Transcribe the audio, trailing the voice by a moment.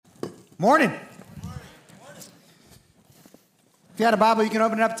Morning. If you had a Bible, you can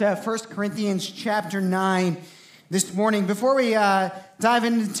open it up to 1 Corinthians chapter 9 this morning. Before we dive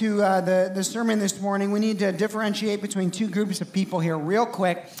into the sermon this morning, we need to differentiate between two groups of people here real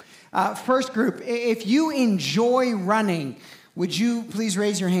quick. First group, if you enjoy running, would you please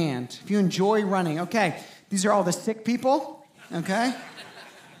raise your hand? If you enjoy running. Okay, these are all the sick people, okay?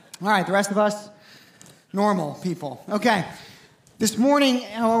 All right, the rest of us, normal people. Okay. This morning,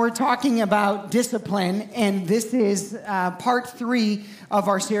 we're talking about discipline, and this is part 3 of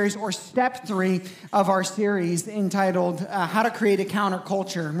our series, or step 3 of our series, entitled How to Create a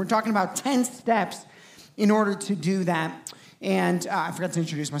Counterculture. And we're talking about 10 steps in order to do that. And I forgot to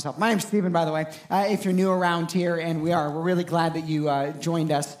introduce myself. My name's Stephen, by the way, if you're new around here, and we're really glad that you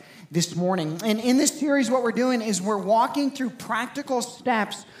joined us this morning. And in this series, what we're doing is we're walking through practical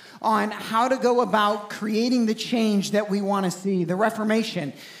steps on how to go about creating the change that we want to see, the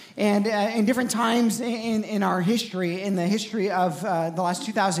Reformation. And in different times in our history, in the history of the last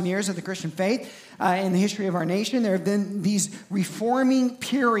 2,000 years of the Christian faith, in the history of our nation, there have been these reforming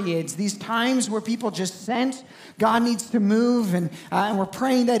periods, these times where people just sense God needs to move, and we're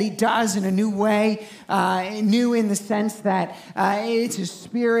praying that He does in a new way, new in the sense that it's His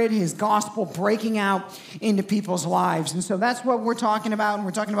Spirit, His gospel breaking out into people's lives. And so that's what we're talking about, and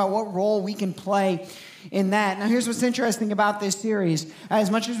we're talking about what role we can play in that. Now, here's what's interesting about this series. As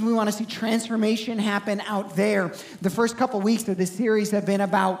much as we want to see transformation happen out there, the first couple weeks of this series have been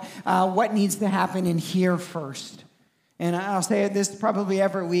about what needs to happen in here first. And I'll say this probably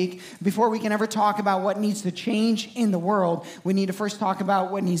every week. Before we can ever talk about what needs to change in the world, we need to first talk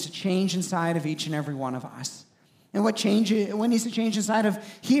about what needs to change inside of each and every one of us. And what needs to change inside of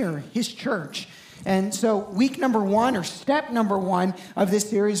here, His church. And so week number 1, or step number 1 of this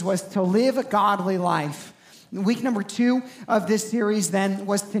series, was to live a godly life. Week number 2 of this series then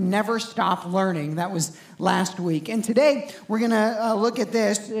was to never stop learning. That was last week. And today we're going to look at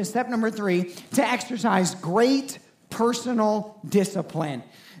this, step number 3, to exercise great personal discipline.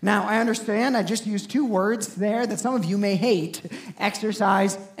 Now, I understand I just used 2 words there that some of you may hate: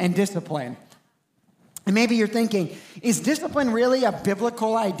 exercise and discipline. And maybe you're thinking, is discipline really a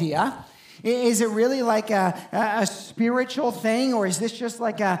biblical idea? Is it really like a spiritual thing, or is this just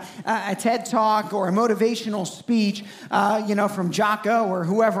like a TED Talk or a motivational speech, from Jocko or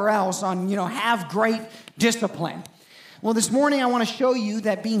whoever else on, have great discipline? Well, this morning I want to show you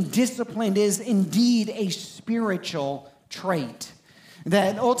that being disciplined is indeed a spiritual trait.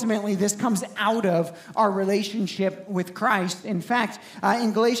 That ultimately this comes out of our relationship with Christ. In fact,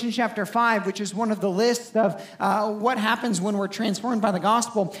 in Galatians chapter 5, which is one of the lists of what happens when we're transformed by the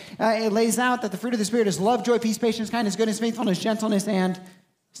gospel, it lays out that the fruit of the Spirit is love, joy, peace, patience, kindness, goodness, faithfulness, gentleness, and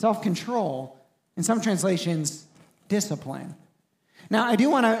self-control. In some translations, discipline. Now, I do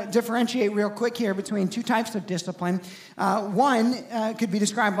want to differentiate real quick here between 2 types of discipline. One could be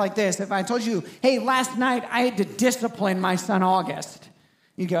described like this. If I told you, hey, last night I had to discipline my son August,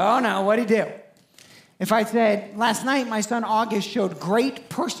 you'd go, oh no, what'd he do? If I said, last night my son August showed great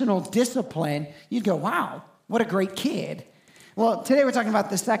personal discipline, you'd go, wow, what a great kid. Well, today we're talking about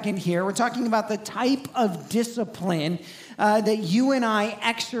the second here. We're talking about the type of discipline that you and I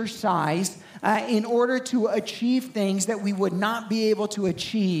exercise in order to achieve things that we would not be able to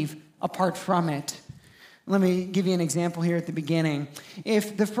achieve apart from it. Let me give you an example here at the beginning.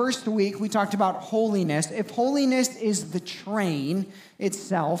 If the first week we talked about holiness, if holiness is the train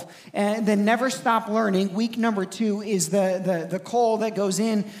itself, then never stop learning. Week number 2 is the coal that goes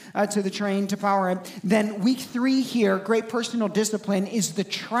in to the train to power it. Then week 3 here, great personal discipline, is the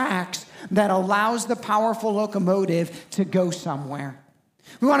tracks that allows the powerful locomotive to go somewhere.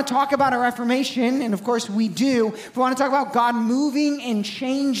 We want to talk about a Reformation, and of course we do. If we want to talk about God moving and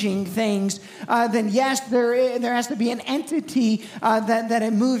changing things, then yes, there has to be an entity that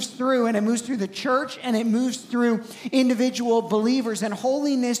it moves through, and it moves through the church, and it moves through individual believers. And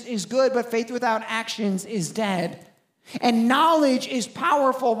holiness is good, but faith without actions is dead. And knowledge is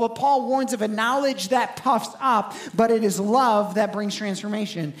powerful, but Paul warns of a knowledge that puffs up, but it is love that brings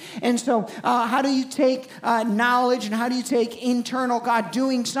transformation. And so how do you take knowledge, and how do you take internal God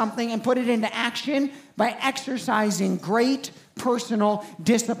doing something and put it into action? By exercising great personal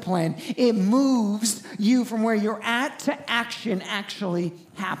discipline. It moves you from where you're at to action actually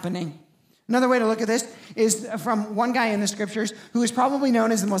happening. Another way to look at this is from one guy in the scriptures who is probably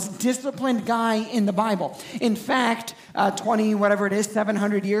known as the most disciplined guy in the Bible. In fact, 20, whatever it is,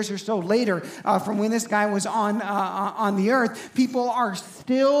 700 years or so later from when this guy was on the earth, people are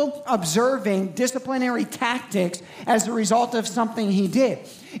still observing disciplinary tactics as a result of something he did.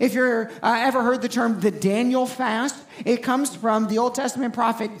 If you're ever heard the term the Daniel fast, it comes from the Old Testament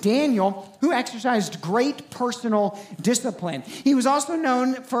prophet Daniel, who exercised great personal discipline. He was also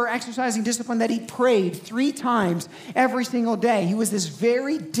known for exercising discipline that he prayed 3 times every single day. He was this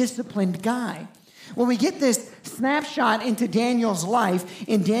very disciplined guy. Well, we get this snapshot into Daniel's life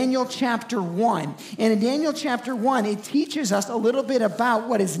in Daniel chapter 1. And in Daniel chapter 1, it teaches us a little bit about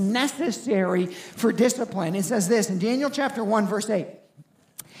what is necessary for discipline. It says this in Daniel chapter 1, verse 8.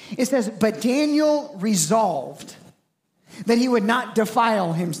 It says, "But Daniel resolved that he would not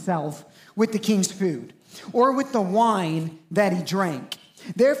defile himself with the king's food or with the wine that he drank.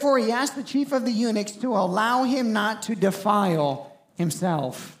 Therefore, he asked the chief of the eunuchs to allow him not to defile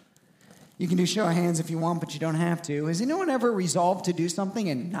himself." You can do show of hands if you want, but you don't have to. Has anyone ever resolved to do something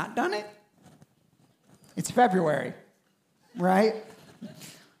and not done it? It's February, right?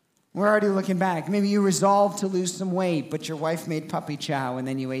 We're already looking back. Maybe you resolved to lose some weight, but your wife made puppy chow and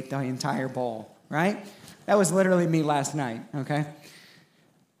then you ate the entire bowl, right? That was literally me last night, okay?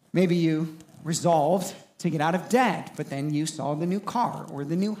 Maybe you resolved to get out of debt, but then you saw the new car or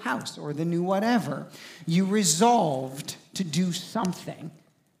the new house or the new whatever. You resolved to do something,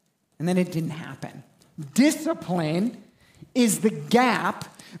 and then it didn't happen. Discipline is the gap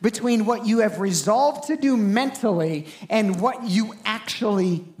between what you have resolved to do mentally and what you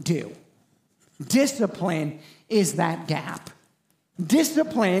actually do. Discipline is that gap.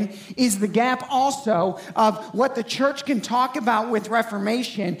 Discipline is the gap also of what the church can talk about with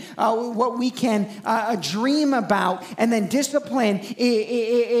Reformation, what we can dream about, and then discipline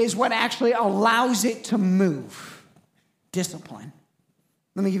is what actually allows it to move. Discipline.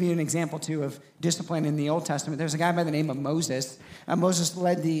 Let me give you an example, too, of discipline in the Old Testament. There's a guy by the name of Moses. Moses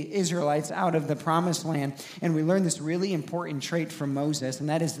led the Israelites out of the Promised Land, and we learn this really important trait from Moses, and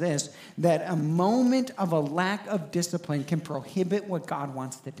that is this, that a moment of a lack of discipline can prohibit what God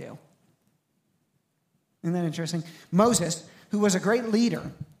wants to do. Isn't that interesting? Moses, who was a great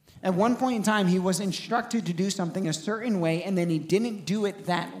leader, at one point in time, he was instructed to do something a certain way, and then he didn't do it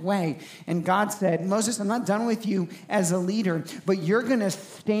that way. And God said, "Moses, I'm not done with you as a leader, but you're going to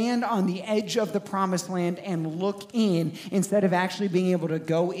stand on the edge of the Promised Land and look in instead of actually being able to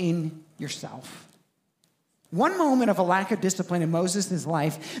go in yourself." One moment of a lack of discipline in Moses'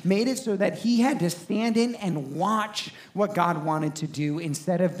 life made it so that he had to stand in and watch what God wanted to do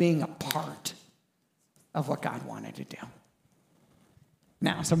instead of being a part of what God wanted to do.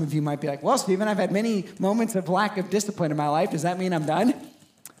 Now, some of you might be like, "Well, Stephen, I've had many moments of lack of discipline in my life. Does that mean I'm done?"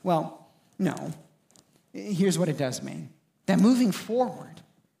 Well, no. Here's what it does mean. That moving forward,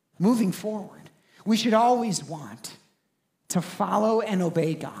 we should always want to follow and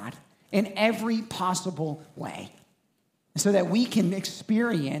obey God in every possible way so that we can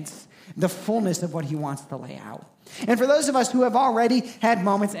experience the fullness of what he wants to lay out. And for those of us who have already had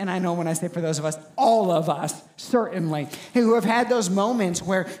moments, and I know when I say for those of us, all of us, certainly, who have had those moments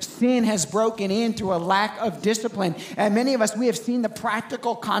where sin has broken in through a lack of discipline. And many of us, we have seen the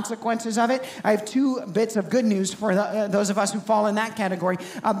practical consequences of it. I have 2 bits of good news for those of us who fall in that category.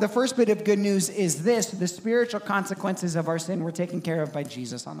 The first bit of good news is this: the spiritual consequences of our sin were taken care of by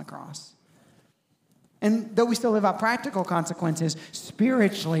Jesus on the cross. And though we still live out practical consequences,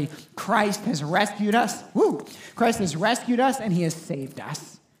 spiritually, Christ has rescued us. Christ has rescued us, and he has saved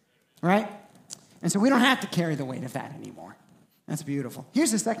us, right? And so we don't have to carry the weight of that anymore. That's beautiful. Here's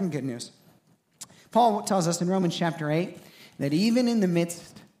the second good news. Paul tells us in Romans chapter 8 that even in the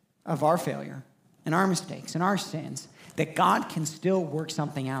midst of our failure and our mistakes and our sins, that God can still work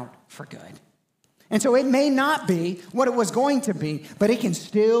something out for good. And so it may not be what it was going to be, but it can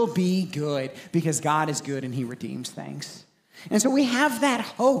still be good because God is good and he redeems things. And so we have that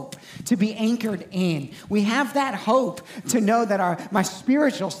hope to be anchored in. We have that hope to know that my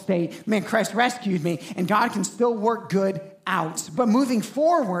spiritual state, man, Christ rescued me, and God can still work good out. But moving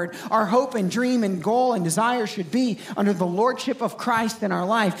forward, our hope and dream and goal and desire should be under the lordship of Christ in our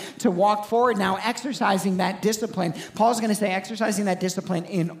life to walk forward now, exercising that discipline. Paul's going to say exercising that discipline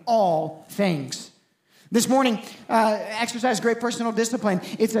in all things. This morning, exercise great personal discipline.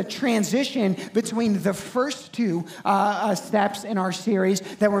 It's a transition between the first 2 steps in our series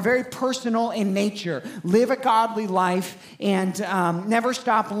that were very personal in nature. Live a godly life and never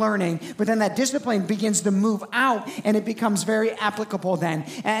stop learning. But then that discipline begins to move out and it becomes very applicable then.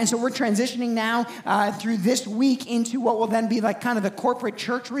 And so we're transitioning now through this week into what will then be like kind of the corporate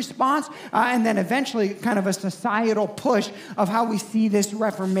church response and then eventually kind of a societal push of how we see this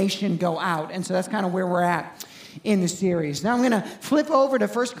Reformation go out. And so that's kind of where we're at. in the series. Now I'm going to flip over to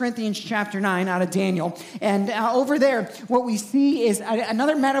 1 Corinthians chapter 9 out of Daniel. And over there, what we see is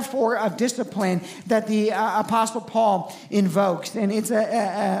another metaphor of discipline that the Apostle Paul invokes. And it's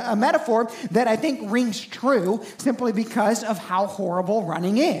a metaphor that I think rings true simply because of how horrible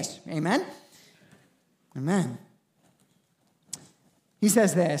running is. Amen? Amen. He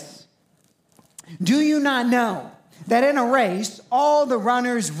says this, "Do you not know that in a race all the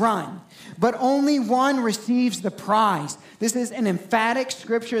runners run, but only one receives the prize?" This is an emphatic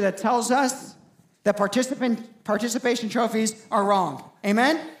scripture that tells us that participation trophies are wrong.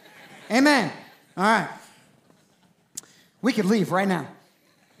 Amen? Amen. All right. We could leave right now.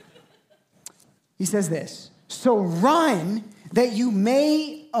 He says this, "So run that you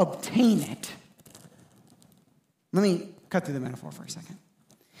may obtain it." Let me cut through the metaphor for a second.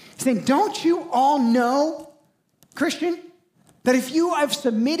 He's saying, don't you all know, Christian, that if you have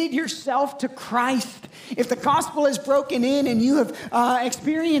submitted yourself to Christ, if the gospel is broken in and you have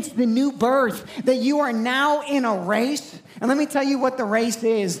experienced the new birth, that you are now in a race? And let me tell you what the race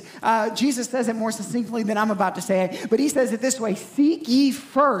is. Jesus says it more succinctly than I'm about to say it, but he says it this way, "Seek ye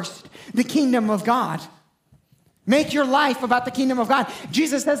first the kingdom of God." Make your life about the kingdom of God.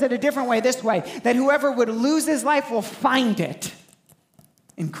 Jesus says it a different way, this way, that whoever would lose his life will find it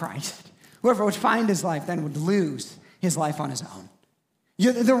in Christ. Whoever would find his life then would lose his life on his own.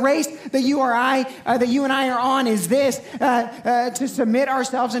 The race that you and I are on is this, to submit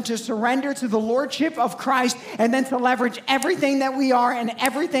ourselves and to surrender to the lordship of Christ, and then to leverage everything that we are and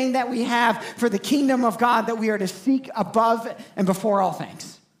everything that we have for the kingdom of God that we are to seek above and before all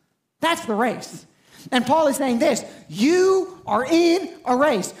things. That's the race. And Paul is saying this, you are in a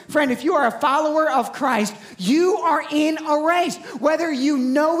race. Friend, if you are a follower of Christ, you are in a race. Whether you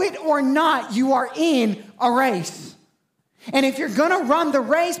know it or not, you are in a race. And if you're going to run the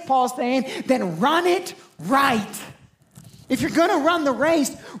race, Paul's saying, then run it right. If you're going to run the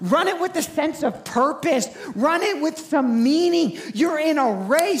race, run it with a sense of purpose. Run it with some meaning. You're in a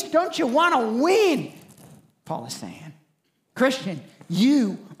race. Don't you want to win? Paul is saying, Christian,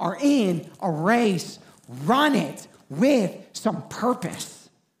 you are in a race. Run it with some purpose.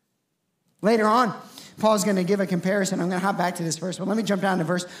 Later on, Paul's going to give a comparison. I'm going to hop back to this verse, but let me jump down to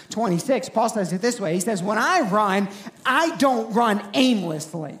verse 26. Paul says it this way. He says, when I run, I don't run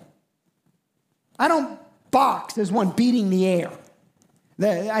aimlessly. I don't box as one beating the air.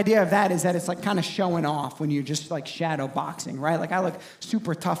 The idea of that is that it's like kind of showing off when you're just like shadow boxing, right? Like I look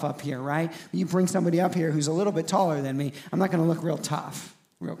super tough up here, right? You bring somebody up here who's a little bit taller than me, I'm not going to look real tough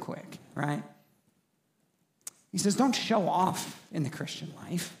real quick, right? He says, don't show off in the Christian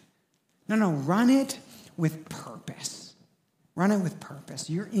life. No, run it with purpose. Run it with purpose.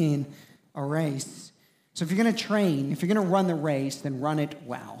 You're in a race. So if you're going to train, if you're going to run the race, then run it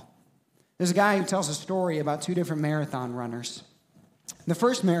well. There's a guy who tells a story about two different marathon runners. The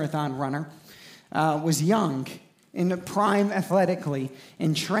first marathon runner was young, in prime athletically,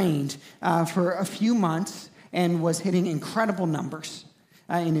 and trained for a few months and was hitting incredible numbers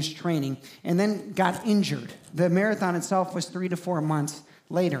in his training, and then got injured. The marathon itself was 3 to 4 months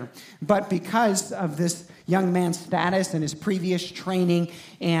later. But because of this young man's status and his previous training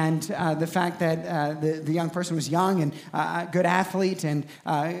and the fact that the young person was young and a good athlete, and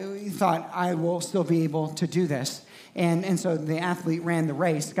he thought, I will still be able to do this. And so the athlete ran the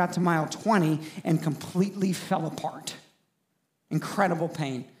race, got to mile 20, and completely fell apart. Incredible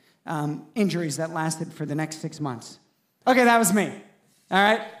pain. Injuries that lasted for the next 6 months. Okay, that was me. All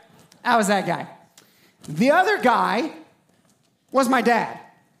right? I was that guy. The other guy was my dad,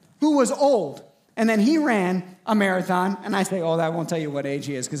 who was old. And then he ran a marathon. And I say old, I won't tell you what age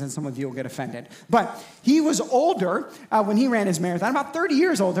he is because then some of you will get offended. But he was older when he ran his marathon, about 30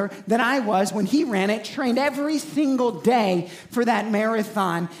 years older than I was when he ran it, trained every single day for that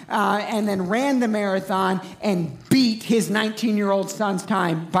marathon, and then ran the marathon and beat his 19-year-old son's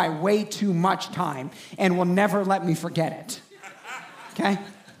time by way too much time and will never let me forget it. Okay?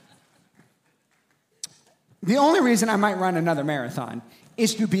 The only reason I might run another marathon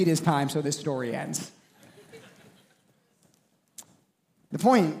is to beat his time so this story ends. The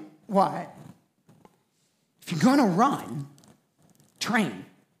point, what? If you're going to run, train.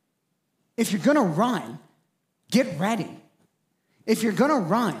 If you're going to run, get ready. If you're going to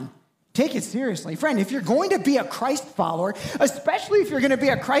run, take it seriously. Friend, if you're going to be a Christ follower, especially if you're going to be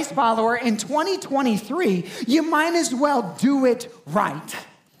a Christ follower in 2023, you might as well do it right.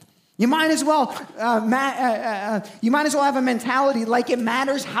 You might as well have a mentality like it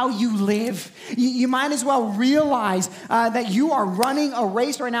matters how you live. You might as well realize that you are running a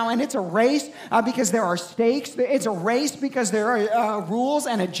race right now, and it's a race because there are stakes. It's a race because there are rules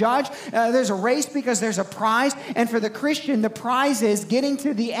and a judge. There's a race because there's a prize. And for the Christian, the prize is getting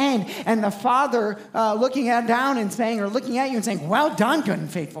to the end, and the Father looking down and saying, or looking at you and saying, "Well done, good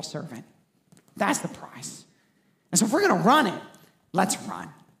and faithful servant." That's the prize. And so if we're going to run it, let's run.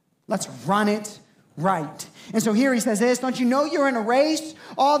 Let's run it right. And so here he says this, don't you know you're in a race?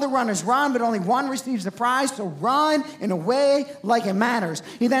 All the runners run, but only one receives the prize. So run in a way like it matters.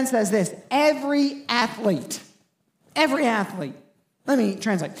 He then says this, every athlete, let me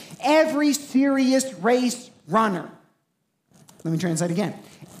translate, every serious race runner. Let me translate again.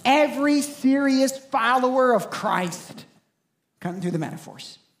 Every serious follower of Christ, cutting through the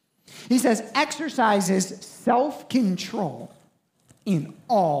metaphors. He says exercises self-control in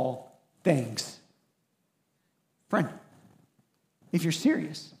all things. Friend, if you're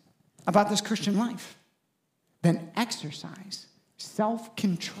serious about this Christian life, then exercise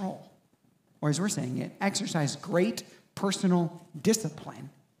self-control. Or as we're saying it, exercise great personal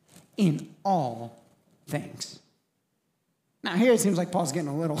discipline in all things. Now here it seems like Paul's getting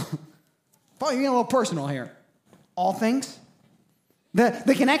a little, Paul, you're getting a little personal here. All things?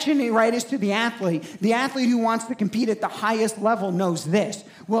 The connection, right, is to the athlete. The athlete who wants to compete at the highest level knows this.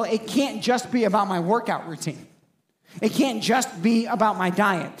 Well, it can't just be about my workout routine. It can't just be about my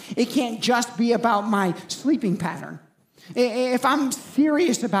diet. It can't just be about my sleeping pattern. If I'm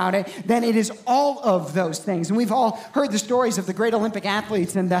serious about it, then it is all of those things. And we've all heard the stories of the great Olympic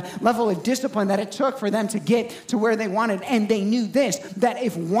athletes and the level of discipline that it took for them to get to where they wanted. And they knew this, that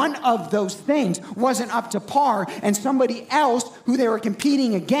if one of those things wasn't up to par and somebody else who they were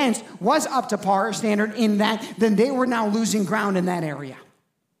competing against was up to par or standard in that, then they were now losing ground in that area.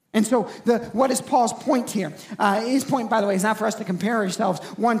 And so what is Paul's point here? His point, by the way, is not for us to compare ourselves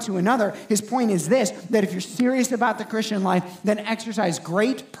one to another. His point is this, that if you're serious about the Christian life, then exercise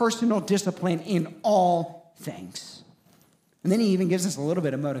great personal discipline in all things. And then he even gives us a little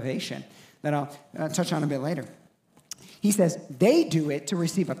bit of motivation that I'll touch on a bit later. He says, they do it to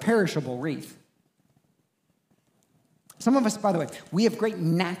receive a perishable wreath. Some of us, by the way, we have great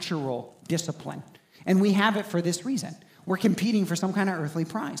natural discipline, and we have it for this reason. We're competing for some kind of earthly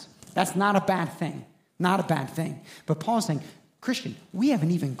prize. That's not a bad thing. Not a bad thing. But Paul's saying, Christian, we have an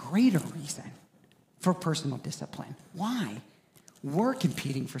even greater reason for personal discipline. Why? We're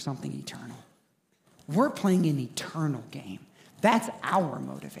competing for something eternal. We're playing an eternal game. That's our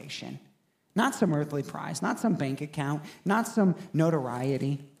motivation. Not some earthly prize, not some bank account, not some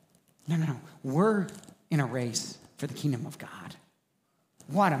notoriety. No. We're in a race for the kingdom of God.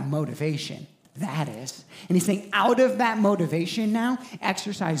 What a motivation that is. And he's saying out of that motivation now,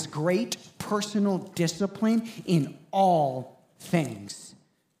 exercise great personal discipline in all things.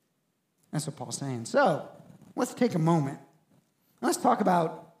 That's what Paul's saying. So let's take a moment. Let's talk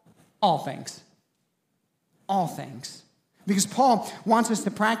about all things. All things. Because Paul wants us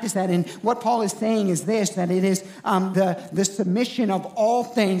to practice that. And what Paul is saying is this, that it is the submission of all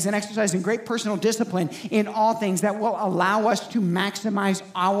things and exercising great personal discipline in all things that will allow us to maximize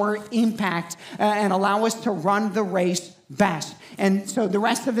our impact and allow us to run the race best. And so the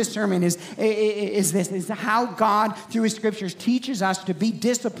rest of this sermon is how God, through his scriptures, teaches us to be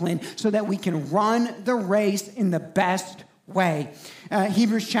disciplined so that we can run the race in the best way.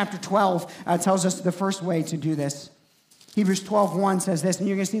 Hebrews chapter 12 tells us the first way to do this. Hebrews 12:1 says this, and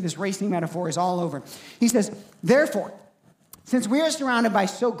you're going to see this racing metaphor is all over. He says, therefore, since we are surrounded by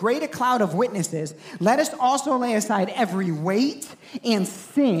so great a cloud of witnesses, let us also lay aside every weight and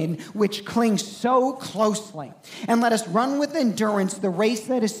sin which clings so closely. And let us run with endurance the race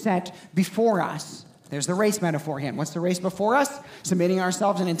that is set before us. There's the race metaphor again. What's the race before us? Submitting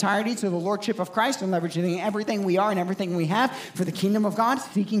ourselves in entirety to the lordship of Christ and leveraging everything we are and everything we have for the kingdom of God,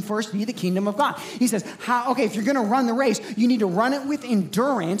 seeking first to be the kingdom of God. He says, if you're going to run the race, you need to run it with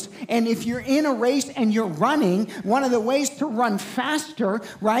endurance. And if you're in a race and you're running, one of the ways to run faster,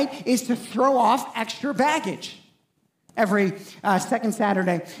 right, is to throw off extra baggage. Every second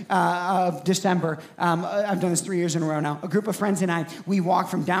Saturday of December, I've done this 3 years in a row now, a group of friends and I, we walk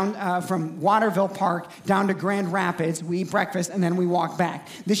from Waterville Park down to Grand Rapids. We eat breakfast, and then we walk back.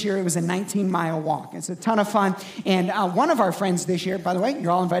 This year, it was a 19-mile walk. It's a ton of fun. And one of our friends this year, by the way,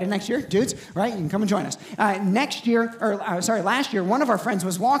 you're all invited next year, dudes, right? You can come and join us. Last year, one of our friends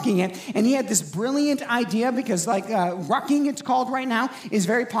was walking it, and he had this brilliant idea because, rucking, it's called right now, is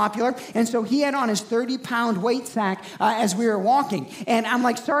very popular. And so he had on his 30-pound weight sack as we were walking. And I'm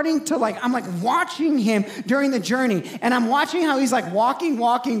like starting to I'm like watching him during the journey. And I'm watching how he's like walking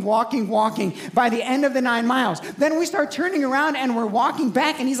by the end of the 9 miles. Then we start turning around and we're walking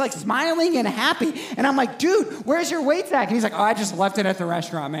back and he's like smiling and happy. And I'm like, dude, where's your weight sack? And he's like, oh, I just left it at the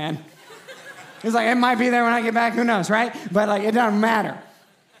restaurant, man. He's like, it might be there when I get back, who knows, right? But like, it doesn't matter.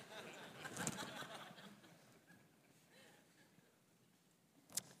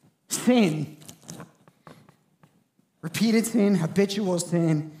 Sin, repeated sin, habitual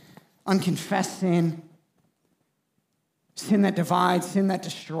sin, unconfessed sin, sin that divides, sin that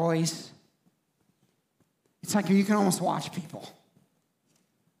destroys. It's like you can almost watch people.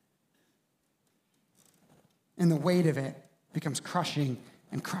 And the weight of it becomes crushing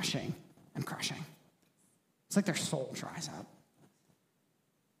and crushing and crushing. It's like their soul dries up.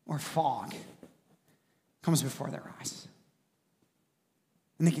 Or fog comes before their eyes.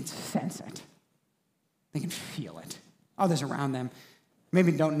 And they can sense it. They can feel it. Others around them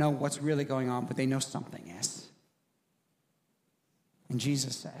maybe don't know what's really going on, but they know something is. And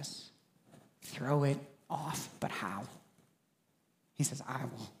Jesus says, throw it off, but how? He says, I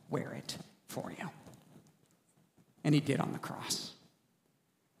will wear it for you. And he did on the cross,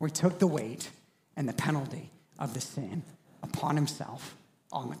 where he took the weight and the penalty of the sin upon himself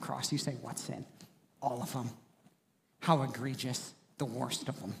on the cross. You say, what sin? All of them. How egregious. The worst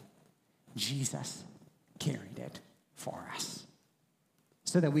of them. Jesus carried it for us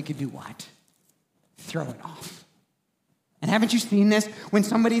so that we could do what? Throw it off. And haven't you seen this? When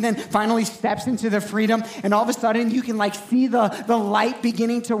somebody then finally steps into the freedom and all of a sudden you can see the light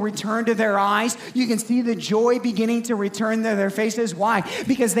beginning to return to their eyes. You can see the joy beginning to return to their faces. Why?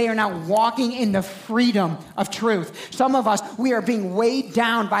 Because they are now walking in the freedom of truth. Some of us, we are being weighed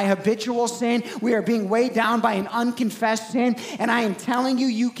down by habitual sin. We are being weighed down by an unconfessed sin. And I am telling you,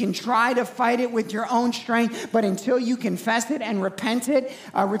 you can try to fight it with your own strength, but until you confess it and repent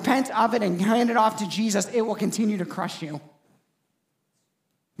of it and hand it off to Jesus, it will continue to crush you.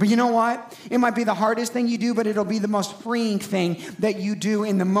 But you know what? It might be the hardest thing you do, but it'll be the most freeing thing that you do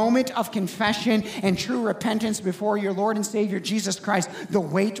in the moment of confession and true repentance before your Lord and Savior, Jesus Christ. The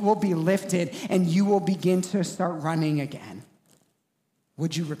weight will be lifted and you will begin to start running again.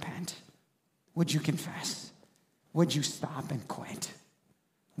 Would you repent? Would you confess? Would you stop and quit?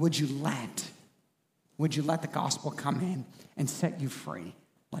 Would you let the gospel come in and set you free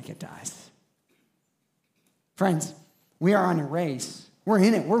like it does? Friends, we are on a race. We're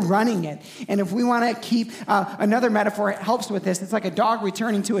in it. We're running it. And if we want to keep another metaphor, it helps with this. It's like a dog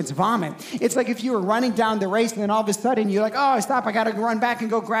returning to its vomit. It's like if you were running down the race and then all of a sudden you're like, oh, stop. I got to run back and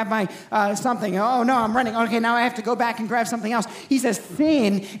go grab my something. Oh, no, I'm running. Okay, now I have to go back and grab something else. He says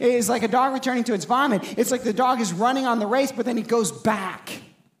sin is like a dog returning to its vomit. It's like the dog is running on the race, but then he goes back.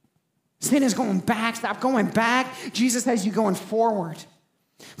 Sin is going back. Stop going back. Jesus has you going forward.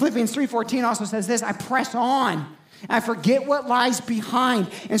 Philippians 3:14 also says this, I press on. I forget what lies behind.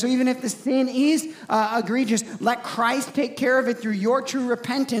 And so even if the sin is egregious, let Christ take care of it through your true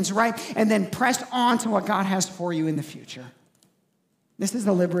repentance, right? And then press on to what God has for you in the future. This is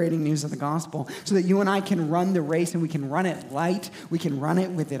the liberating news of the gospel so that you and I can run the race and we can run it light. We can run it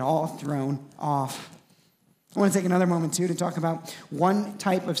with it all thrown off. I want to take another moment, too, to talk about one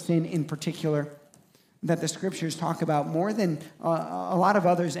type of sin in particular that the scriptures talk about more than a lot of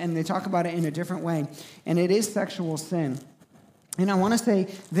others, and they talk about it in a different way, and it is sexual sin. And I want to say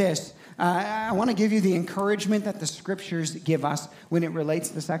this. I want to give you the encouragement that the scriptures give us when it relates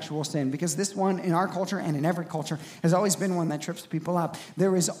to sexual sin, because this one in our culture and in every culture has always been one that trips people up.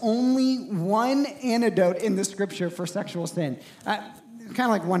 There is only one antidote in the scripture for sexual sin. Kind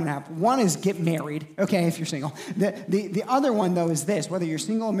of like 1.5. One is get married, okay, if you're single. The other one, though, is this, whether you're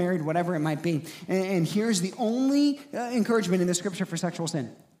single or married, whatever it might be. And here's the only encouragement in the scripture for sexual sin.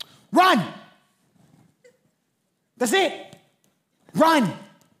 Run! That's it. Run.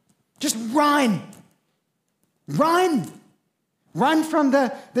 Just run. Run. Run from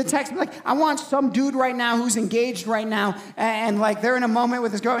the text. Like, I want some dude right now who's engaged right now, and like they're in a moment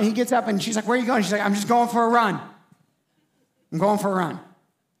with this girl, and he gets up, and she's like, where are you going? She's like, I'm just going for a run. I'm going for a run.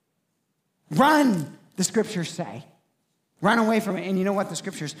 Run, the scriptures say. Run away from it. And you know what? The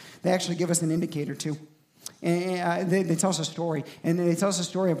scriptures, they actually give us an indicator too. And they tell us a story. And they tell us a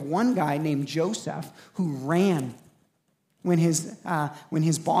story of one guy named Joseph who ran when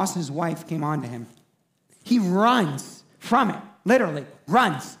his boss's wife came on to him. He runs from it, literally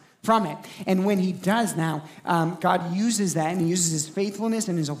runs from it. And when he does now, God uses that, and he uses his faithfulness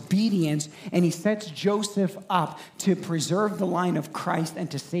and his obedience, and he sets Joseph up to preserve the line of Christ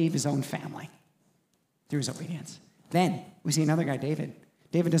and to save his own family through his obedience. Then we see another guy, David.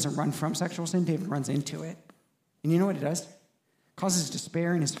 David doesn't run from sexual sin. David runs into it. And you know what it does? It causes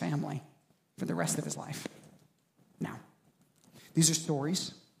despair in his family for the rest of his life. Now, these are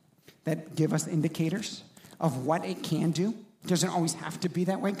stories that give us indicators of what it can do. It doesn't always have to be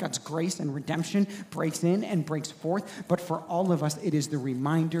that way. God's grace and redemption breaks in and breaks forth. But for all of us, it is the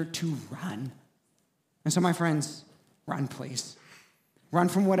reminder to run. And so, my friends, run, please. Run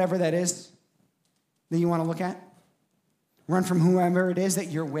from whatever that is that you want to look at. Run from whoever it is that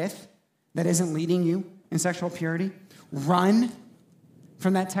you're with that isn't leading you in sexual purity. Run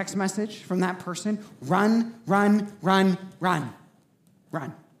from that text message, from that person. Run, run, run, run.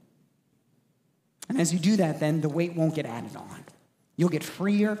 Run. And as you do that, then the weight won't get added on. You'll get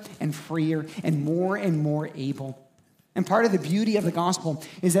freer and more able. And part of the beauty of the gospel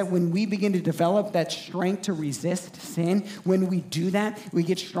is that when we begin to develop that strength to resist sin, when we do that, we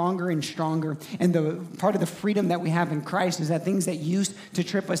get stronger and stronger. And the part of the freedom that we have in Christ is that things that used to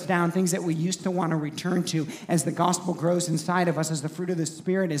trip us down, things that we used to want to return to, as the gospel grows inside of us, as the fruit of the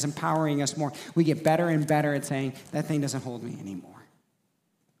Spirit is empowering us more, we get better and better at saying, that thing doesn't hold me anymore.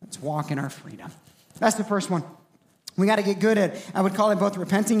 Let's walk in our freedom. That's the first one. We got to get good at, I would call it both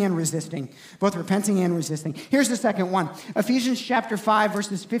repenting and resisting. Both repenting and resisting. Here's the second one. Ephesians chapter 5,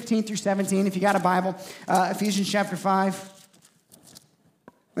 verses 15 through 17. If you got a Bible, Ephesians chapter 5.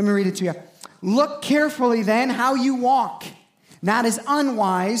 Let me read it to you. Look carefully then how you walk, not as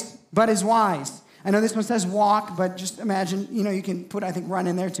unwise, but as wise. I know this one says walk, but just imagine, you can put, I think, run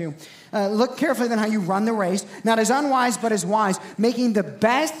in there too. Look carefully then how you run the race, not as unwise, but as wise, making the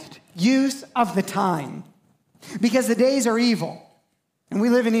best use of the time. Because the days are evil. And we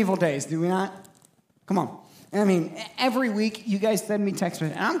live in evil days, do we not? Come on. I mean, every week you guys send me text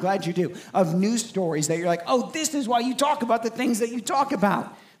messages, and I'm glad you do, of news stories that you're like, oh, this is why you talk about the things that you talk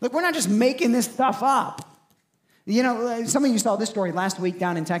about. Look, we're not just making this stuff up. Some of you saw this story last week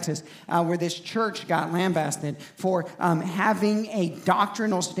down in Texas where this church got lambasted for having a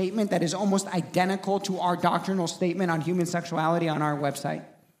doctrinal statement that is almost identical to our doctrinal statement on human sexuality on our website.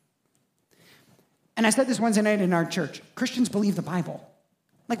 And I said this Wednesday night in our church. Christians believe the Bible.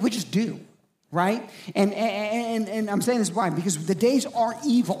 Like we just do, right? And I'm saying this why? Because the days are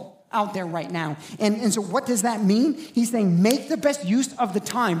evil out there right now. And so what does that mean? He's saying make the best use of the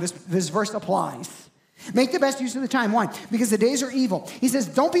time. This verse applies. Make the best use of the time. Why? Because the days are evil. He says,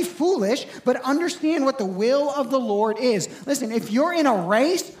 don't be foolish, but understand what the will of the Lord is. Listen, if you're in a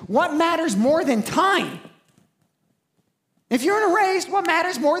race, what matters more than time? If you're in a race, what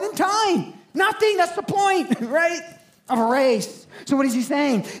matters more than time? Nothing. That's the point, right, of a race. So what is he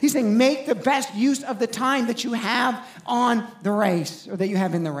saying? He's saying make the best use of the time that you have on the race or that you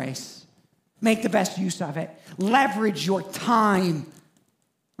have in the race. Make the best use of it. Leverage your time.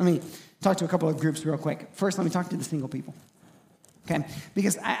 Let me talk to a couple of groups real quick. First, let me talk to the single people. Okay,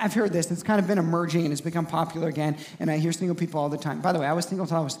 because I've heard this. It's kind of been emerging and it's become popular again, and I hear single people all the time. By the way, I was single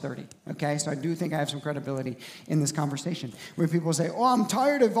until I was 30, okay? So I do think I have some credibility in this conversation where people say, oh, I'm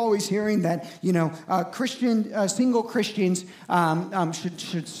tired of always hearing that, single Christians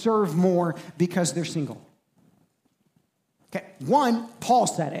should serve more because they're single. Okay, one, Paul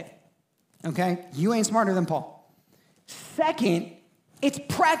said it, okay? You ain't smarter than Paul. Second, it's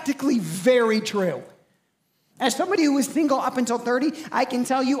practically very true. As somebody who was single up until 30, I can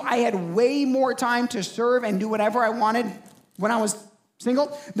tell you I had way more time to serve and do whatever I wanted when I was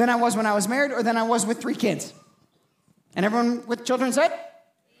single than I was when I was married or than I was with 3 kids. And everyone with children said?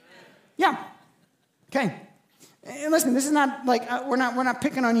 Yeah. Okay. And listen, this is not like, we're not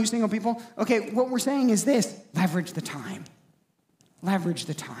picking on you single people. Okay, what we're saying is this: leverage the time. Leverage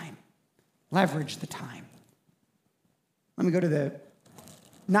the time. Leverage the time. Let me go to the,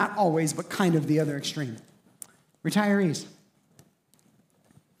 not always, but kind of the other extreme. Retirees,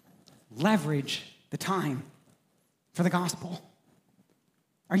 leverage the time for the gospel.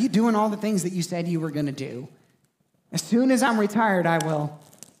 Are you doing all the things that you said you were going to do? As soon as I'm retired, I'll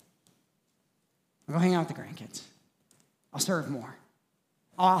go hang out with the grandkids. I'll serve more.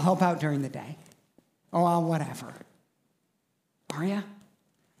 Oh, I'll help out during the day. Oh, I'll whatever. Are you?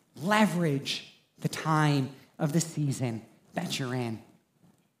 Leverage the time of the season that you're in.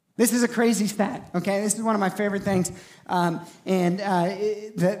 This is a crazy stat, okay? This is one of my favorite things that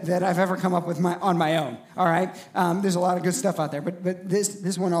I've ever come up with on my own, all right? There's a lot of good stuff out there, but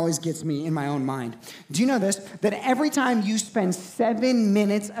this one always gets me in my own mind. Do you know this? That every time you spend 7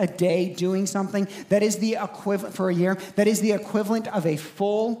 minutes a day doing something that is the equivalent, for a year, that is the equivalent of a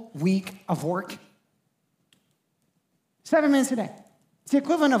full week of work? 7 minutes a day. It's the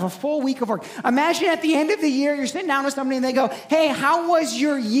equivalent of a full week of work. Imagine at the end of the year, you're sitting down with somebody and they go, hey, how was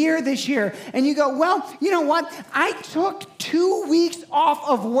your year this year? And you go, well, you know what? I took 2 weeks off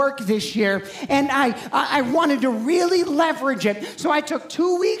of work this year and I wanted to really leverage it. So I took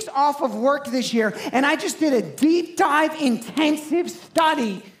 2 weeks off of work this year and I just did a deep dive, intensive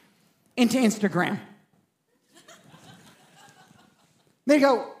study into Instagram. They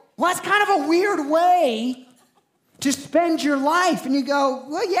go, well, that's kind of a weird way to spend your life. And you go,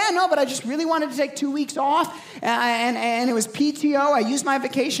 well, yeah, no, but I just really wanted to take 2 weeks off. And it was PTO. I used my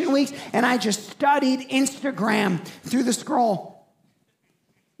vacation weeks, and I just studied Instagram through the scroll.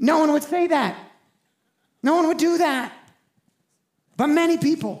 No one would say that. No one would do that. But many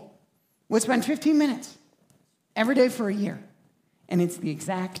people would spend 15 minutes every day for a year. And it's the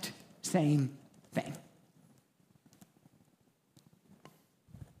exact same thing.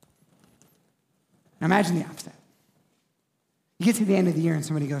 Now imagine the opposite. You get to the end of the year and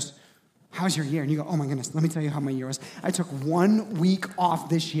somebody goes, how's your year? And you go, oh my goodness, let me tell you how my year was. I took 1 week off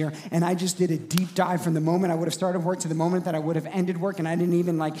this year and I just did a deep dive from the moment I would have started work to the moment that I would have ended work, and I didn't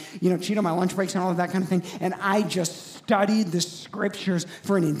even cheat on my lunch breaks and all of that kind of thing. And I just studied the scriptures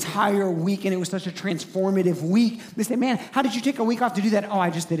for an entire week, and it was such a transformative week. They say, man, how did you take a week off to do that? Oh, I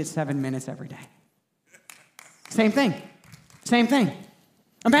just did it 7 minutes every day. Same thing. Same thing.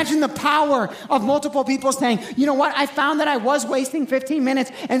 Imagine the power of multiple people saying, you know what, I found that I was wasting 15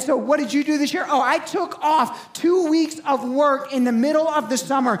 minutes, and so what did you do this year? Oh, I took off 2 weeks of work in the middle of the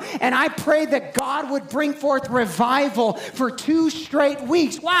summer, and I prayed that God would bring forth revival for 2 straight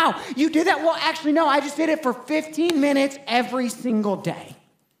weeks. Wow, you did that? Well, actually, no, I just did it for 15 minutes every single day.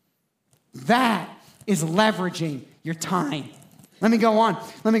 That is leveraging your time. Let me go on.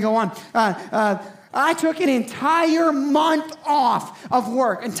 I took an entire month off of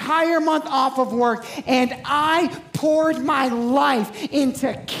work, and I poured my life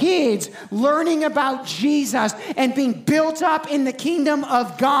into kids learning about Jesus and being built up in the kingdom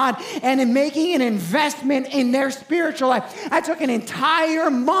of God and in making an investment in their spiritual life. I took an entire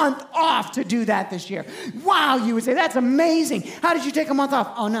month off to do that this year. Wow, you would say, that's amazing. How did you take a month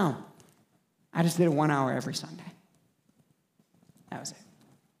off? Oh, no. I just did it 1 hour every Sunday. That was it.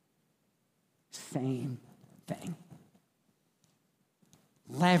 Same thing.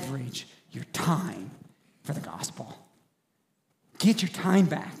 Leverage your time for the gospel. Get your time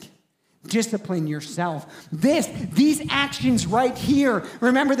back. Discipline yourself. These actions right here.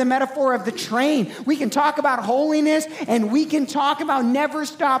 Remember the metaphor of the train. We can talk about holiness and we can talk about never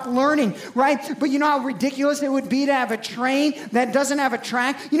stop learning, right? But you know how ridiculous it would be to have a train that doesn't have a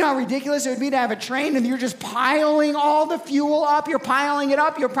track? You know how ridiculous it would be to have a train and you're just piling all the fuel up. You're piling it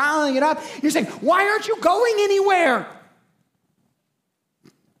up. You're saying, why aren't you going anywhere?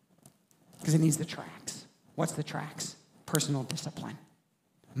 Because it needs the tracks. What's the tracks? Personal discipline.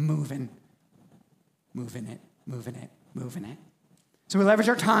 Moving it. So we leverage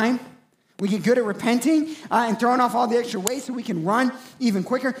our time. We get good at repenting and throwing off all the extra weight so we can run even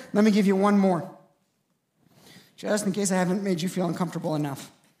quicker. Let me give you one more, just in case I haven't made you feel uncomfortable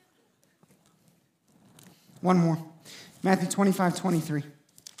enough. One more. Matthew 25:23.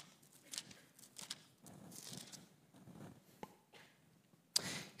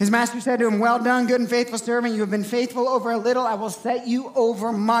 His master said to him, well done, good and faithful servant. You have been faithful over a little. I will set you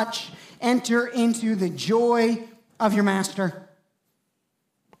over much. Enter into the joy of your master.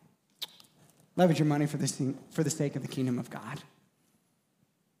 Leverage your money for the sake of the kingdom of God.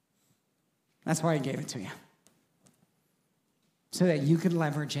 That's why he gave it to you. So that you could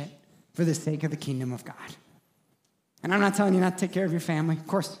leverage it for the sake of the kingdom of God. And I'm not telling you not to take care of your family. Of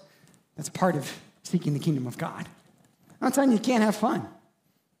course, that's part of seeking the kingdom of God. I'm not telling you can't have fun.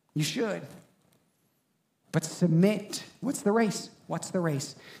 You should. But submit. What's the race?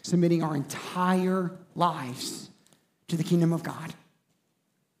 Submitting our entire lives to the kingdom of God.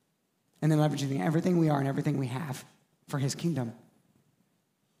 And then leveraging everything we are and everything we have for his kingdom.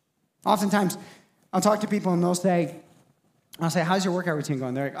 Oftentimes, I'll talk to people and I'll say, how's your workout routine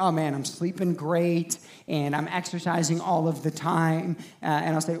going? They're like, oh man, I'm sleeping great and I'm exercising all of the time.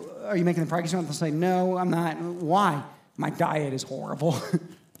 And I'll say, are you making the progress? They'll say, no, I'm not. Why? My diet is horrible.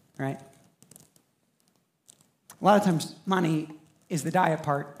 Right? A lot of times, money is the diet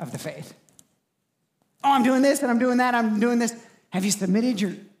part of the faith. Oh, I'm doing this and I'm doing that, I'm doing this. Have you submitted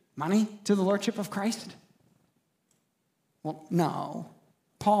your money to the lordship of Christ? Well, no.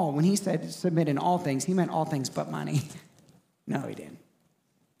 Paul, when he said submit in all things, he meant all things but money. No, he didn't.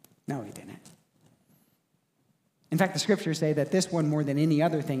 In fact, the scriptures say that this one, more than any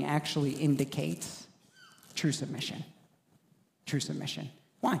other thing, actually indicates true submission.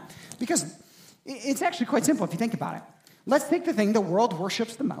 Why? Because it's actually quite simple if you think about it. Let's take the thing the world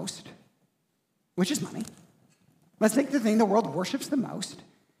worships the most, which is money. Let's take the thing the world worships the most,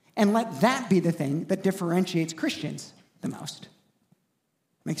 and let that be the thing that differentiates Christians the most.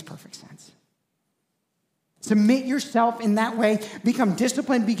 Makes perfect sense. Submit yourself in that way. Become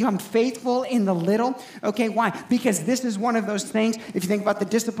disciplined. Become faithful in the little. Okay, why? Because this is one of those things, if you think about the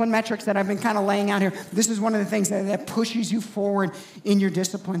discipline metrics that I've been kind of laying out here, this is one of the things that pushes you forward in your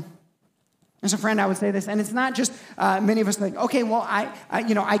discipline. As a friend, I would say this, and it's not just many of us think, okay, well,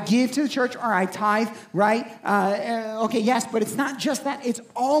 I give to the church or I tithe, right? Okay, yes, but it's not just that. It's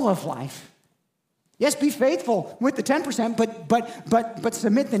all of life. Yes, be faithful with the 10%, but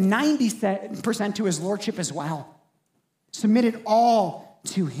submit the 90% to his lordship as well. Submit it all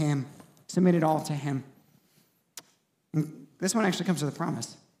to him. Submit it all to him. And this one actually comes with a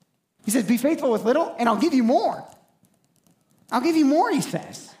promise. He says, be faithful with little, and I'll give you more. I'll give you more, he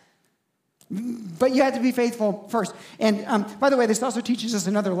says. But you have to be faithful first. And by the way, this also teaches us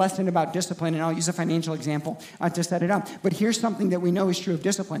another lesson about discipline, and I'll use a financial example to set it up. But here's something that we know is true of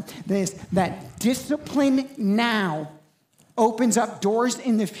discipline. That discipline now opens up doors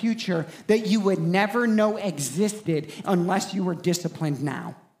in the future that you would never know existed unless you were disciplined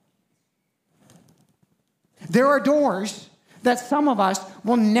now. There are doors that some of us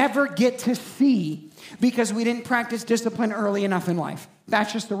will never get to see because we didn't practice discipline early enough in life.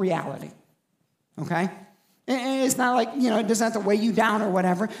 That's just the reality. Okay? And it's not like, it doesn't have to weigh you down or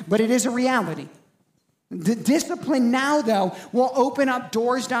whatever, but it is a reality. The discipline now, though, will open up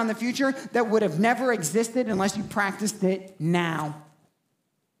doors down the future that would have never existed unless you practiced it now.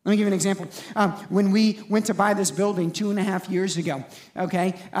 Let me give you an example. When we went to buy this building 2.5 years ago,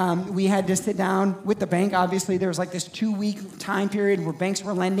 okay, we had to sit down with the bank. Obviously, there was like this 2-week time period where banks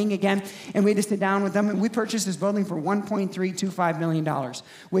were lending again, and we had to sit down with them, and we purchased this building for $1.325 million,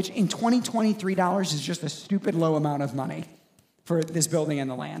 which in 2023 dollars is just a stupid low amount of money for this building and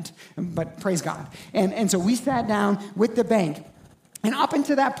the land, but praise God. And so we sat down with the bank. And up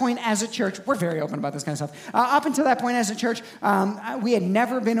until that point as a church, we're very open about this kind of stuff. Up until that point as a church, we had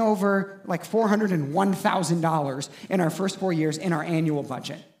never been over like $401,000 in our first 4 years in our annual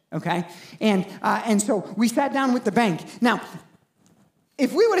budget, okay? And so we sat down with the bank. Now,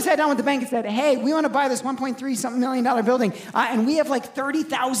 if we would have sat down with the bank and said, hey, we want to buy this $1.3 million building, and we have like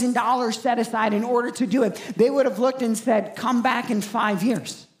 $30,000 set aside in order to do it, they would have looked and said, come back in 5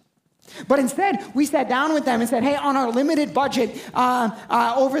 years. But instead, we sat down with them and said, hey, on our limited budget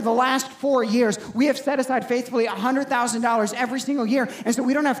over the last 4 years, we have set aside faithfully $100,000 every single year. And so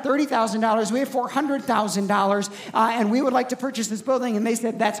we don't have $30,000, we have $400,000, and we would like to purchase this building. And they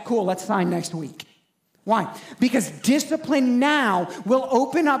said, that's cool, let's sign next week. Why? Because discipline now will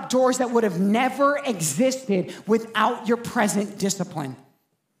open up doors that would have never existed without your present discipline.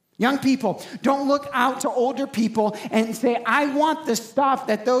 Young people, don't look out to older people and say, I want the stuff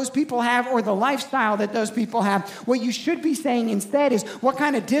that those people have or the lifestyle that those people have. What you should be saying instead is, what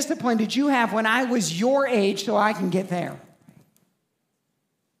kind of discipline did you have when I was your age so I can get there?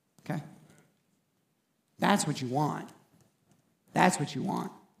 Okay? That's what you want. That's what you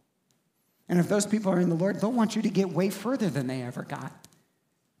want. And if those people are in the Lord, they'll want you to get way further than they ever got.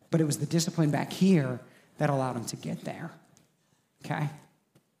 But it was the discipline back here that allowed them to get there. Okay?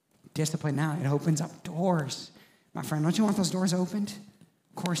 Discipline now, it opens up doors. My friend, don't you want those doors opened?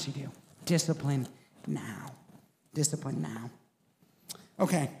 Of course you do. Discipline now. Discipline now.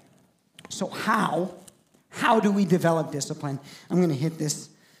 Okay, so how do we develop discipline? I'm going to hit this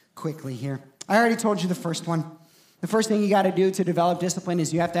quickly here. I already told you the first one. The first thing you got to do to develop discipline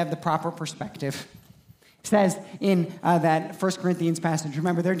is you have to have the proper perspective. It says in that 1 Corinthians passage,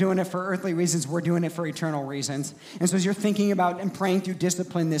 remember, they're doing it for earthly reasons. We're doing it for eternal reasons. And so as you're thinking about and praying through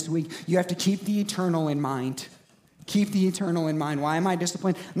discipline this week, you have to keep the eternal in mind. Keep the eternal in mind. Why am I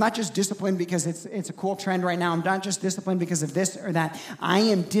disciplined? I'm not just disciplined because it's a cool trend right now. I'm not just disciplined because of this or that. I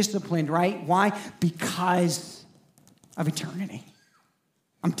am disciplined, right? Why? Because of eternity.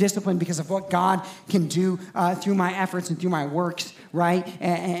 I'm disciplined because of what God can do through my efforts and through my works, right?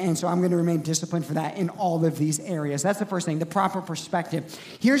 And so I'm going to remain disciplined for that in all of these areas. That's the first thing, the proper perspective.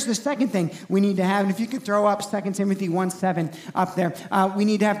 Here's the second thing we need to have, and if you could throw up 2 Timothy 1:7 up there, we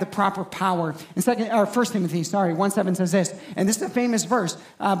need to have the proper power. And 1 Timothy 1:7 says this, and this is a famous verse,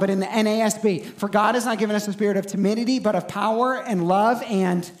 but in the NASB, for God has not given us a spirit of timidity, but of power and love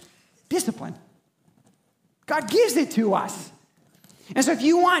and discipline. God gives it to us. And so if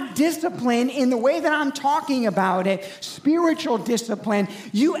you want discipline in the way that I'm talking about it, spiritual discipline,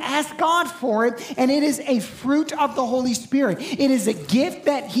 you ask God for it, and it is a fruit of the Holy Spirit. It is a gift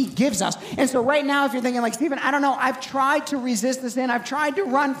that he gives us. And so right now, if you're thinking like, Stephen, I don't know, I've tried to resist the sin. I've tried to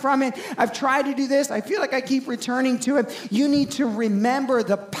run from it. I've tried to do this. I feel like I keep returning to it. You need to remember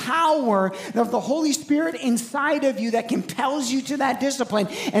the power of the Holy Spirit inside of you that compels you to that discipline,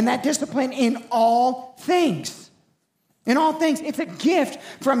 and that discipline in all things. In all things, it's a gift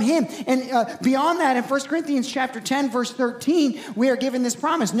from him. And beyond that, in 1 Corinthians chapter 10, verse 13, we are given this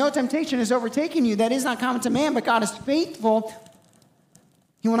promise. No temptation has overtaken you that is not common to man, but God is faithful.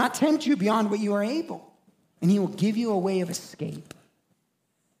 He will not tempt you beyond what you are able. And he will give you a way of escape.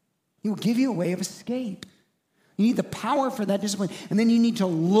 He will give you a way of escape. You need the power for that discipline. And then you need to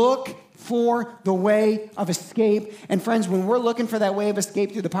look for the way of escape. And friends, when we're looking for that way of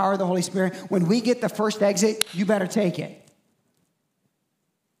escape through the power of the Holy Spirit, when we get the first exit, you better take it.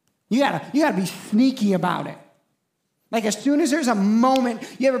 You gotta be sneaky about it. Like as soon as there's a moment,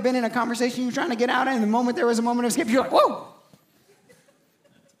 you ever been in a conversation you're trying to get out of, and the moment there was a moment of escape, you're like, whoa.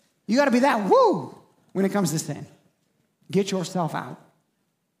 You gotta be that woo when it comes to sin. Get yourself out.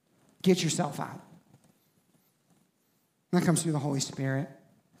 Get yourself out. And that comes through the Holy Spirit.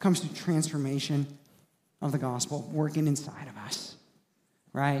 It comes through transformation of the gospel working inside of us,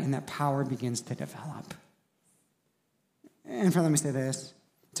 right? And that power begins to develop. And let me say this.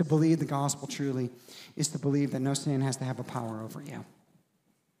 To believe the gospel truly is to believe that no sin has to have a power over you.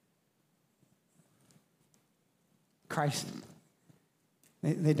 Christ,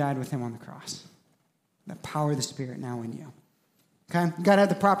 they died with him on the cross. The power of the Spirit now in you. Okay? You got to have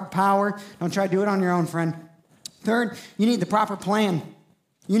the proper power. Don't try to do it on your own, friend. Third, you need the proper plan.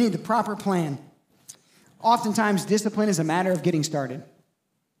 You need the proper plan. Oftentimes, discipline is a matter of getting started.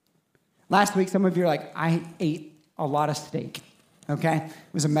 Last week, some of you are like, I ate a lot of steak. Okay?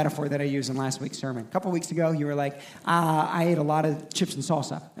 It was a metaphor that I used in last week's sermon. A couple weeks ago, you were like, I ate a lot of chips and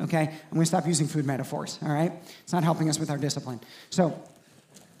salsa. Okay? I'm going to stop using food metaphors. All right? It's not helping us with our discipline. So,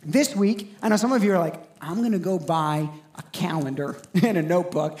 this week, I know some of you are like, I'm going to go buy a calendar and a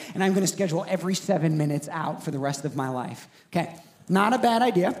notebook, and I'm going to schedule every 7 minutes out for the rest of my life. Okay? Not a bad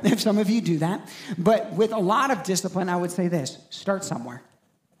idea if some of you do that. But with a lot of discipline, I would say this. Start somewhere.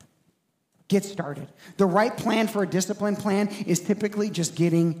 Get started. The right plan for a discipline plan is typically just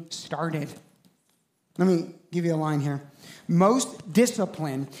getting started. Let me give you a line here. Most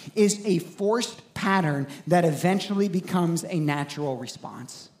discipline is a forced pattern that eventually becomes a natural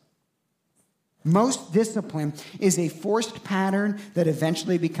response. Most discipline is a forced pattern that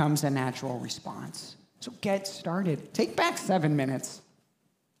eventually becomes a natural response. So get started. Take back 7 minutes.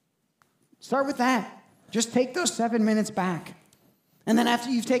 Start with that. Just take those 7 minutes back. And then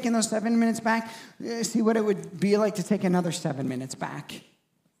after you've taken those 7 minutes back, see what it would be like to take another 7 minutes back.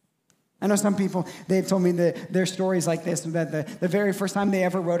 I know some people, they've told me their stories like this, that the very first time they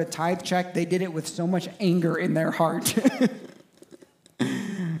ever wrote a tithe check, they did it with so much anger in their heart.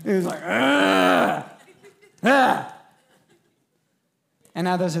 It was like, ah. And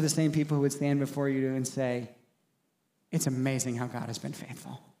now those are the same people who would stand before you and say, it's amazing how God has been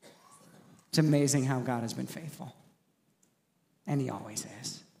faithful. It's amazing how God has been faithful. And he always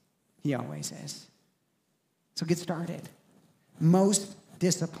is. He always is. So get started. Most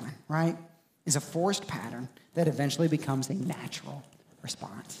discipline, right, is a forced pattern that eventually becomes a natural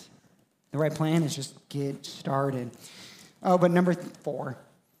response. The right plan is just get started. Oh, but number 4,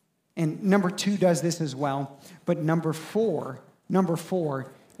 and number 2 does this as well, but number four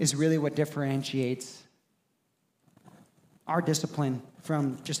is really what differentiates our discipline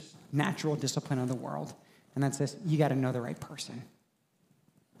from just natural discipline of the world. And that's this: you got to know the right person.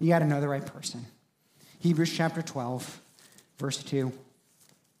 You got to know the right person. Hebrews chapter 12, verse 2.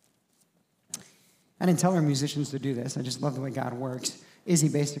 I didn't tell our musicians to do this. I just love the way God works. Izzy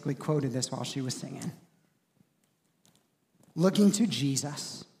basically quoted this while she was singing. Looking to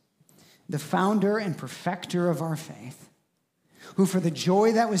Jesus, the founder and perfecter of our faith, who for the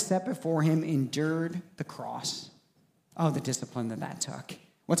joy that was set before him endured the cross. Oh, the discipline that took.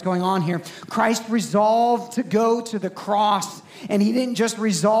 What's going on here? Christ resolved to go to the cross, and he didn't just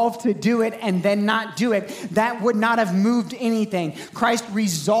resolve to do it and then not do it. That would not have moved anything. Christ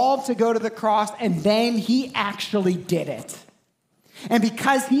resolved to go to the cross, and then he actually did it. And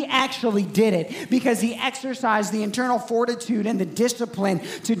because he actually did it, because he exercised the internal fortitude and the discipline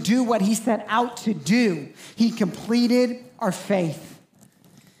to do what he set out to do, he completed our faith.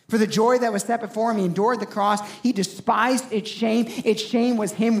 For the joy that was set before him, he endured the cross. He despised its shame. Its shame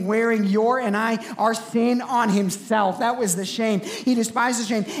was him wearing your and our sin on himself. That was the shame. He despised the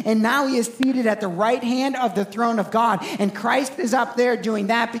shame. And now he is seated at the right hand of the throne of God. And Christ is up there doing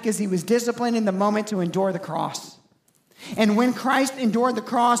that because he was disciplined in the moment to endure the cross. And when Christ endured the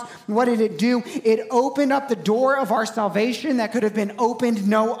cross, what did it do? It opened up the door of our salvation that could have been opened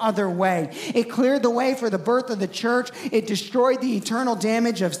no other way. It cleared the way for the birth of the church. It destroyed the eternal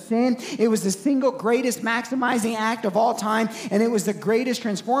damage of sin. It was the single greatest maximizing act of all time, and it was the greatest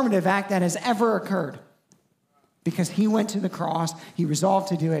transformative act that has ever occurred. Because he went to the cross, he resolved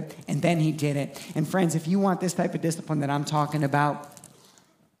to do it, and then he did it. And friends, if you want this type of discipline that I'm talking about,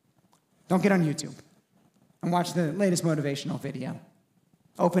 don't get on YouTube and watch the latest motivational video.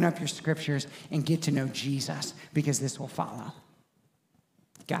 Open up your scriptures and get to know Jesus, because this will follow.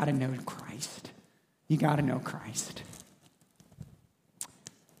 You got to know Christ. You got to know Christ.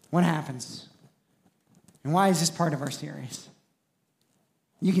 What happens? And why is this part of our series?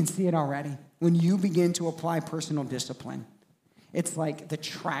 You can see it already. When you begin to apply personal discipline, it's like the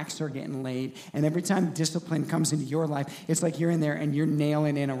tracks are getting laid. And every time discipline comes into your life, it's like you're in there and you're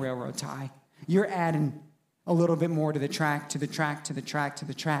nailing in a railroad tie. You're adding a little bit more to the track, to the track, to the track, to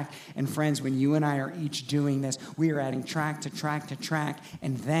the track. And friends, when you and I are each doing this, we are adding track to track to track.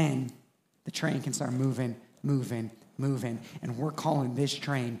 And then the train can start moving. And we're calling this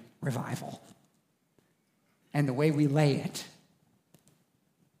train revival. And the way we lay it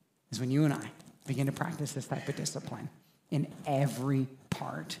is when you and I begin to practice this type of discipline in every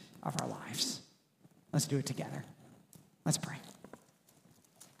part of our lives. Let's do it together. Let's pray.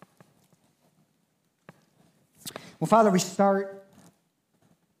 Well, Father, we start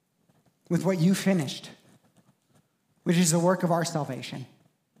with what you finished, which is the work of our salvation.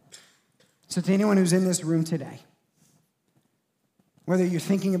 So to anyone who's in this room today, whether you're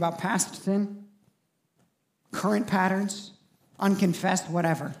thinking about past sin, current patterns, unconfessed,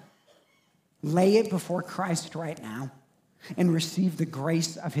 whatever, lay it before Christ right now and receive the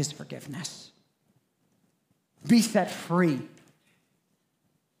grace of his forgiveness. Be set free.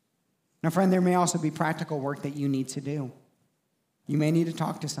 Now, friend, there may also be practical work that you need to do. You may need to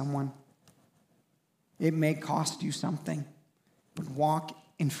talk to someone. It may cost you something, but walk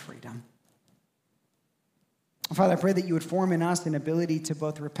in freedom. Father, I pray that you would form in us an ability to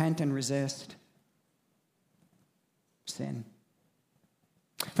both repent and resist sin.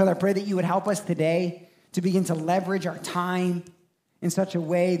 Father, I pray that you would help us today to begin to leverage our time in such a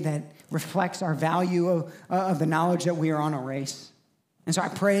way that reflects our value of the knowledge that we are on a race. And so I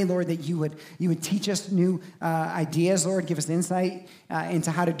pray, Lord, that you would teach us new ideas, Lord, give us insight into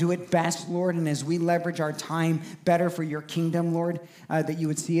how to do it best, Lord. And as we leverage our time better for your kingdom, Lord, that you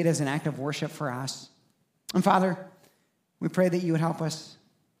would see it as an act of worship for us. And Father, we pray that you would help us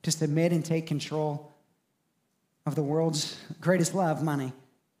to submit and take control of the world's greatest love, money.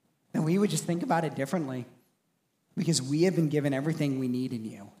 That we would just think about it differently, because we have been given everything we need in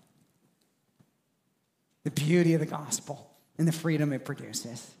you. The beauty of the gospel and the freedom it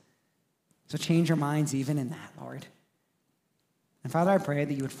produces. So change our minds even in that, Lord. And Father, I pray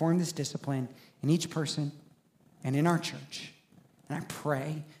that you would form this discipline in each person and in our church. And I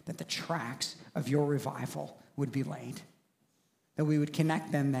pray that the tracks of your revival would be laid. That we would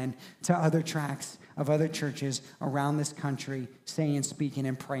connect them then to other tracks of other churches around this country, saying, speaking,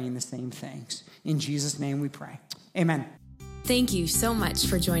 and praying the same things. In Jesus' name we pray. Amen. Thank you so much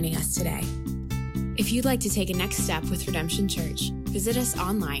for joining us today. If you'd like to take a next step with Redemption Church, visit us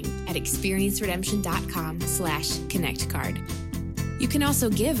online at experienceredemption.com/connectcard. You can also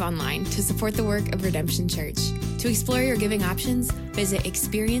give online to support the work of Redemption Church. To explore your giving options, visit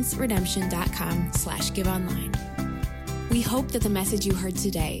experienceredemption.com/giveonline. We hope that the message you heard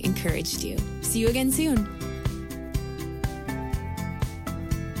today encouraged you. See you again soon.